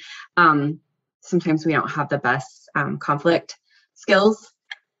 And sometimes we don't have the best conflict skills,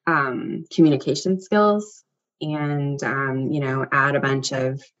 communication skills, and add a bunch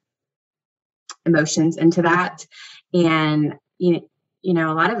of emotions into that. And a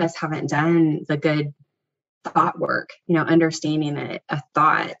lot of us haven't done the good thought work, understanding that a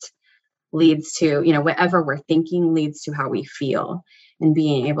thought leads to, whatever we're thinking leads to how we feel, and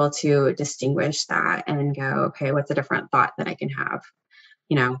being able to distinguish that and go, okay, what's a different thought that I can have?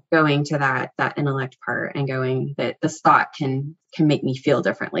 Going to that intellect part and going that this thought can make me feel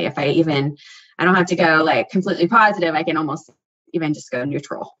differently. If I don't have to go like completely positive, I can almost even just go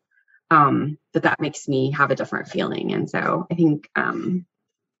neutral. That makes me have a different feeling. And so I think a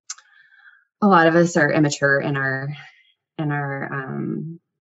lot of us are immature in our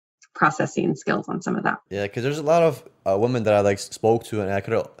processing skills on some of that. Yeah, because there's a lot of women that I spoke to, and a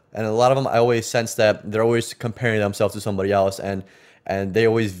lot of them I always sense that they're always comparing themselves to somebody else, and they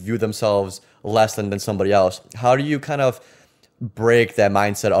always view themselves less than somebody else. How do you kind of break that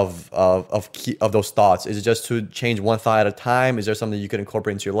mindset of those thoughts? Is it just to change one thought at a time? Is there something you can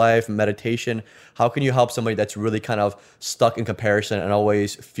incorporate into your life, meditation? How can you help somebody that's really kind of stuck in comparison and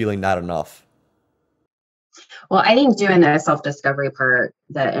always feeling not enough? Well, I think doing the self-discovery part,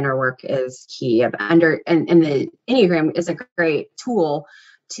 the inner work, is key. And the Enneagram is a great tool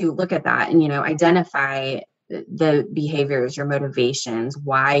to look at that and, identify the behaviors, your motivations,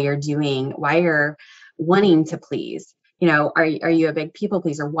 why you're wanting to please. Are you a big people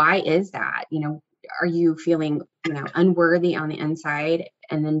pleaser? Why is that? Are you feeling, unworthy on the inside,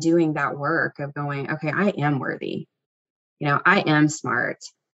 and then doing that work of going, okay, I am worthy. I am smart.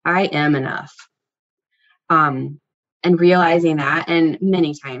 I am enough. And realizing that, and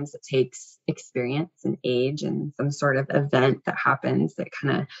many times it takes experience and age and some sort of event that happens that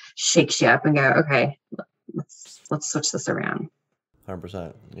kind of shakes you up and go, okay, let's switch this around.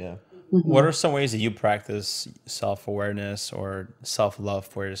 100%. Yeah. Mm-hmm. What are some ways that you practice self-awareness or self-love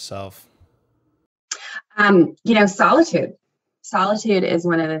for yourself? Solitude. Solitude is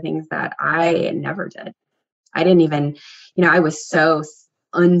one of the things that I never did. I didn't even, I was so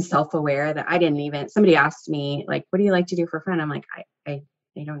unself-aware that I didn't even, somebody asked me, like, what do you like to do for fun? I'm like, I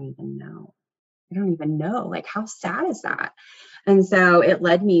don't even know. I don't even know. Like, how sad is that? And so it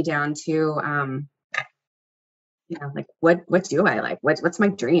led me down to, like, what do I like? What's my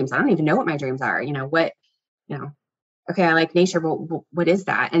dreams? I don't even know what my dreams are. Okay, I like nature, but what is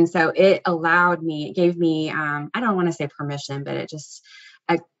that? And so it gave me, I don't want to say permission, but it just,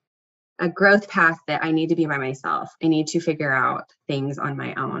 a growth path that I need to be by myself. I need to figure out things on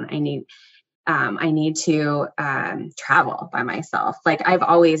my own. I need to travel by myself. Like, I've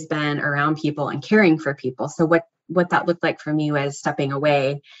always been around people and caring for people. So what that looked like for me was stepping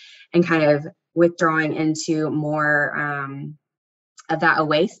away and kind of withdrawing into more of that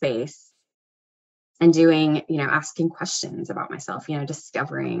away space and doing, asking questions about myself,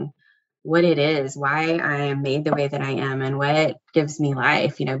 discovering what it is, why I am made the way that I am, and what gives me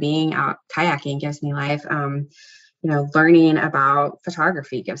life. Being out kayaking gives me life. Learning about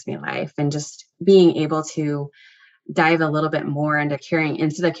photography gives me life, and just being able to dive a little bit more into caring,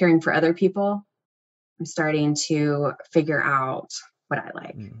 instead of caring for other people, I'm starting to figure out what I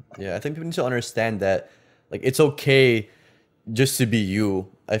like. Yeah, I think people need to understand that, like, it's okay just to be you.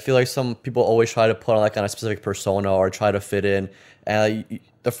 I feel like some people always try to put on a specific persona or try to fit in. And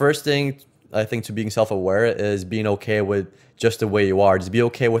the first thing I think to being self-aware is being okay with just the way you are. Just be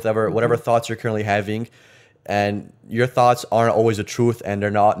okay with whatever thoughts you're currently having. And your thoughts aren't always the truth, and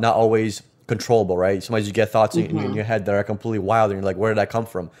they're not always controllable, right? Sometimes you get thoughts in your head that are completely wild, and you're like, where did that come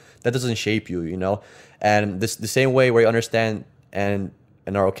from? That doesn't shape you, And the same way where you understand and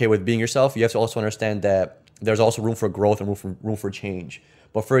are okay with being yourself, you have to also understand that there's also room for growth and room for change.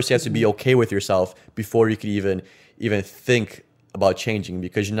 But first, you have to be okay with yourself before you could even think about changing,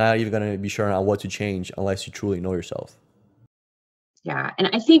 because you're not even going to be sure on what to change unless you truly know yourself. Yeah. And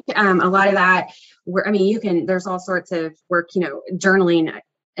I think a lot of that, there's all sorts of work, journaling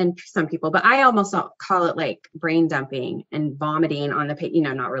and some people, but I almost call it like brain dumping and vomiting on the page,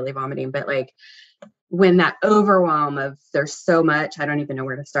 not really vomiting, but like when that overwhelm of there's so much, I don't even know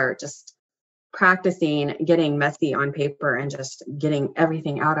where to start, just practicing getting messy on paper and just getting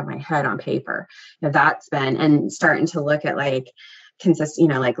everything out of my head on paper. That's been, and starting to look at like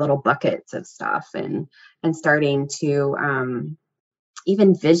like little buckets of stuff, and starting to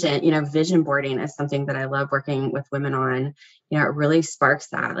even vision boarding is something that I love working with women on. It really sparks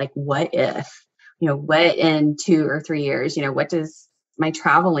that, like, what if, what in 2 or 3 years, what does my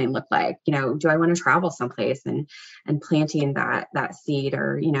traveling look like? Do I want to travel someplace, and planting that seed,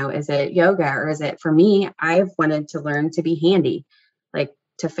 or, is it yoga, or is it, for me, I've wanted to learn to be handy, like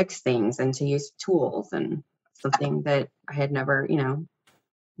to fix things and to use tools, and something that I had never, I'm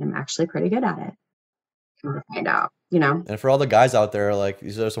actually pretty good at it. To find out, And for all the guys out there, like,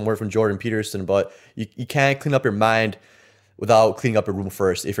 these are some words from Jordan Peterson, but you can't clean up your mind without cleaning up your room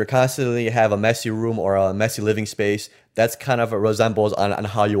first. If you're constantly have a messy room or a messy living space, that's kind of resembles on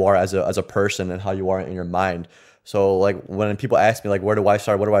how you are as a person and how you are in your mind. So like when people ask me like, where do I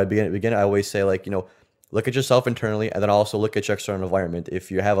start? Where do I begin? I always say like, look at yourself internally, and then also look at your external environment.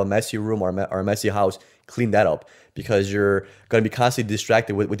 If you have a messy room or a messy house, clean that up, because you're going to be constantly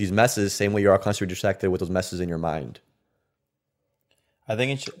distracted with these messes, same way you are constantly distracted with those messes in your mind. I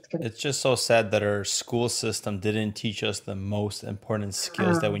think it's just so sad that our school system didn't teach us the most important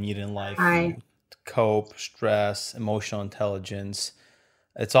skills that we need in life. Cope, stress, emotional intelligence.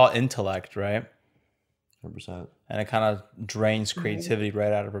 It's all intellect, right? 100%. And it kind of drains creativity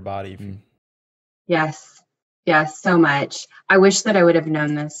right out of our body. Yes, so much. I wish that I would have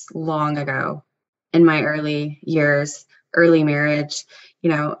known this long ago in my early years, early marriage.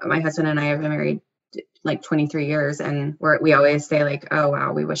 My husband and I have been married like 23 years, and we always say like, oh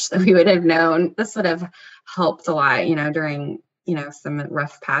wow, we wish that we would have known. This would have helped a lot, during, some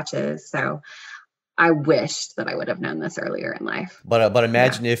rough patches. So I wished that I would have known this earlier in life. But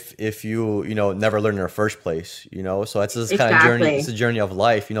imagine if you never learned in the first place, so it's this kind of journey. It's a journey of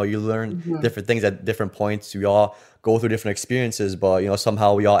life. You learn different things at different points. We all go through different experiences, but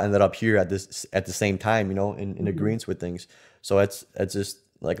somehow we all ended up here at the same time, in agreement with things. So it's just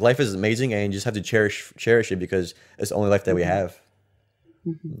like life is amazing, and you just have to cherish it because it's the only life that we have.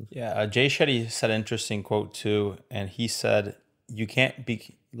 Yeah, Jay Shetty said an interesting quote too, and he said, "You can't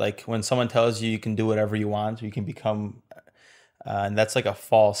be like when someone tells you can do whatever you want, you can become," and that's like a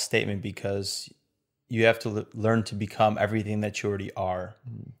false statement because you have to learn to become everything that you already are.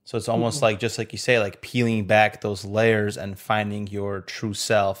 So it's almost like, just like you say, like peeling back those layers and finding your true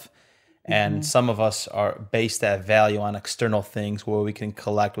self. And some of us are based that value on external things where we can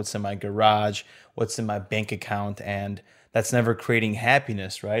collect what's in my garage, what's in my bank account, and that's never creating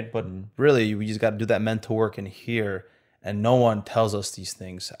happiness, right? But really, we just got to do that mental work in here, and no one tells us these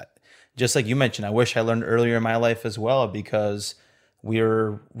things. Just like you mentioned, I wish I learned earlier in my life as well, because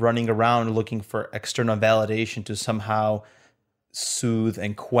we're running around looking for external validation to somehow soothe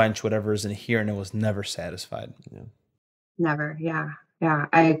and quench whatever is in here, and it was never satisfied. Never. Yeah. Yeah,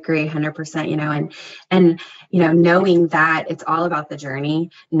 I agree 100%, and knowing that it's all about the journey,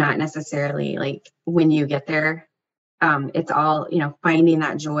 not necessarily like when you get there. It's all, finding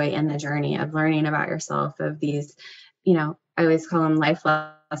that joy in the journey of learning about yourself, of these, I always call them life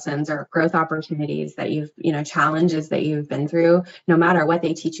lessons or growth opportunities that you've, challenges that you've been through. No matter what,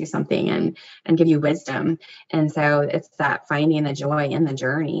 they teach you something and give you wisdom. And so it's that finding the joy in the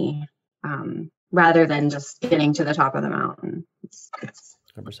journey, rather than just getting to the top of the mountain. It's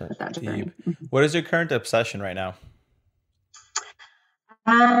 100%. that journey. What is your current obsession right now?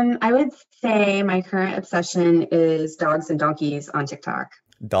 I would say my current obsession is dogs and donkeys on TikTok.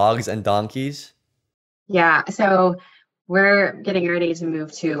 Dogs and donkeys? Yeah. So we're getting ready to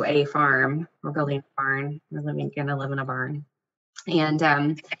move to a farm. We're building a barn. We're going to live in a barn. And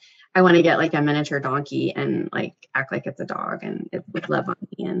I want to get like a miniature donkey and like act like it's a dog, and it would love on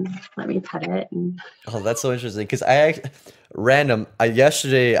me and let me pet it. And oh, that's so interesting, because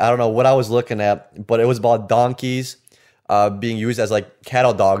yesterday, I don't know what I was looking at, but it was about donkeys being used as like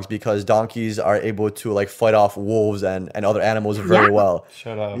cattle dogs, because donkeys are able to like fight off wolves and other animals very well.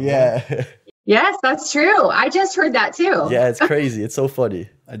 Shut up. Yeah. Yes, that's true. I just heard that too. Yeah, it's crazy. It's so funny.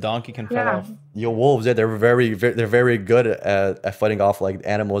 A donkey can fight off. Wolves, they're very good at fighting off like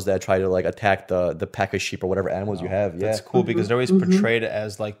animals that try to like attack the pack of sheep or whatever animals you have. Yeah, that's cool, because they're always portrayed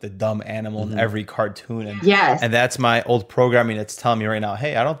as like the dumb animal in every cartoon, and and that's my old programming that's telling me right now,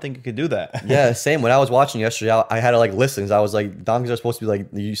 hey, I don't think you could do that. Yeah, same. When I was watching yesterday, I had to like listen. I was like, donkeys are supposed to be like,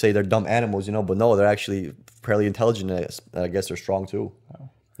 you say they're dumb animals, but no, they're actually fairly intelligent. I guess they're strong too.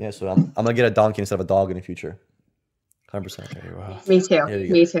 Yeah, so I'm gonna get a donkey instead of a dog in the future. 100%. Me too.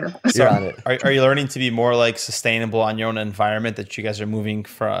 Me too. You're on it. Are you learning to be more like sustainable on your own environment, that you guys are moving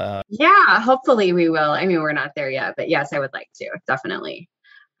from? Yeah, hopefully we will. I mean, we're not there yet, but yes, I would like to, definitely.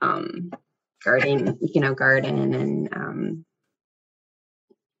 Garden and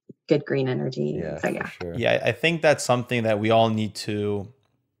good green energy. Yeah, so yeah. for sure. Yeah, I think that's something that we all need to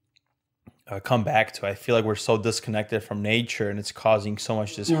come back to. I feel like we're so disconnected from nature, and it's causing so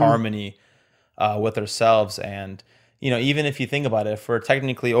much disharmony with ourselves. And even if you think about it, if we're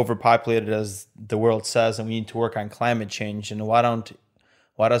technically overpopulated as the world says, and we need to work on climate change, and why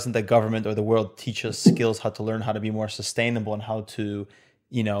doesn't the government or the world teach us skills how to learn how to be more sustainable and how to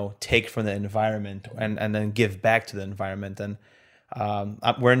take from the environment and then give back to the environment? And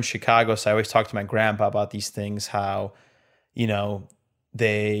we're in Chicago, so I always talk to my grandpa about these things, how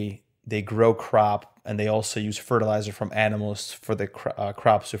they grow crop, and they also use fertilizer from animals for the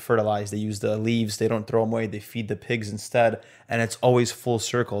crops to fertilize. They use the leaves. They don't throw them away. They feed the pigs instead. And it's always full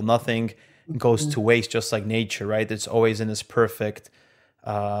circle. Nothing goes to waste, just like nature, right? It's always in this perfect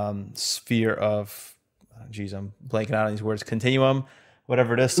sphere of, I'm blanking out on these words, continuum,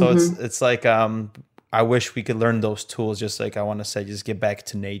 whatever it is. So it's like, I wish we could learn those tools, just like I want to say, just get back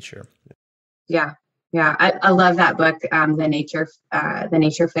to nature. Yeah. Yeah. I love that book, The Nature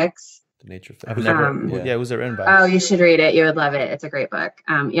Fix. The Nature Fix. I've never, who's it written by? Oh, you should read it. You would love it. It's a great book.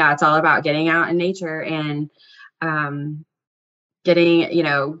 It's all about getting out in nature and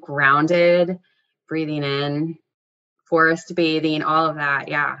getting, grounded, breathing in, forest bathing, all of that.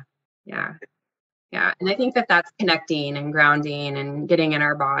 Yeah. And I think that's connecting and grounding and getting in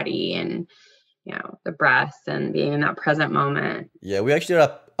our body and, the breath and being in that present moment. Yeah, we actually did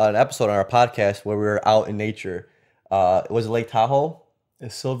an episode on our podcast where we were out in nature. Was it Lake Tahoe?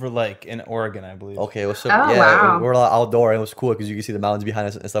 It's Silver Lake in Oregon, I believe. Okay, well, wow. We're a lot outdoor, and it was cool because you can see the mountains behind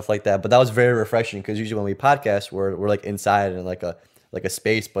us and stuff like that. But that was very refreshing, because usually when we podcast, we're like inside in like a like a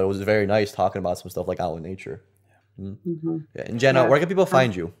space, but it was very nice talking about some stuff like out in nature. Mm-hmm. Yeah. And Jenna, where can people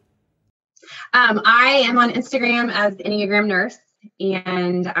find you? I am on Instagram as Enneagram Nurse,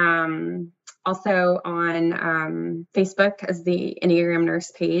 and also on Facebook as the Enneagram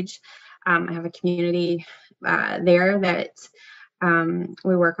Nurse page. I have a community there that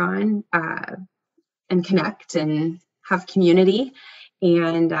we work on and connect and have community.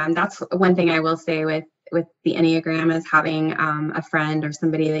 And that's one thing I will say with the Enneagram is having a friend or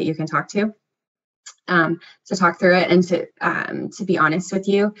somebody that you can talk to talk through it, and to be honest with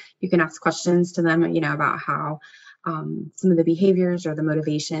you. You can ask questions to them, about how some of the behaviors or the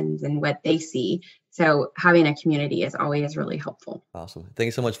motivations and what they see. So having a community is always really helpful. Awesome. Thank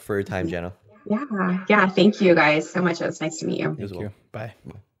you so much for your time, Jenna. Yeah. Thank you guys so much. It was nice to meet you. Thank you. Bye.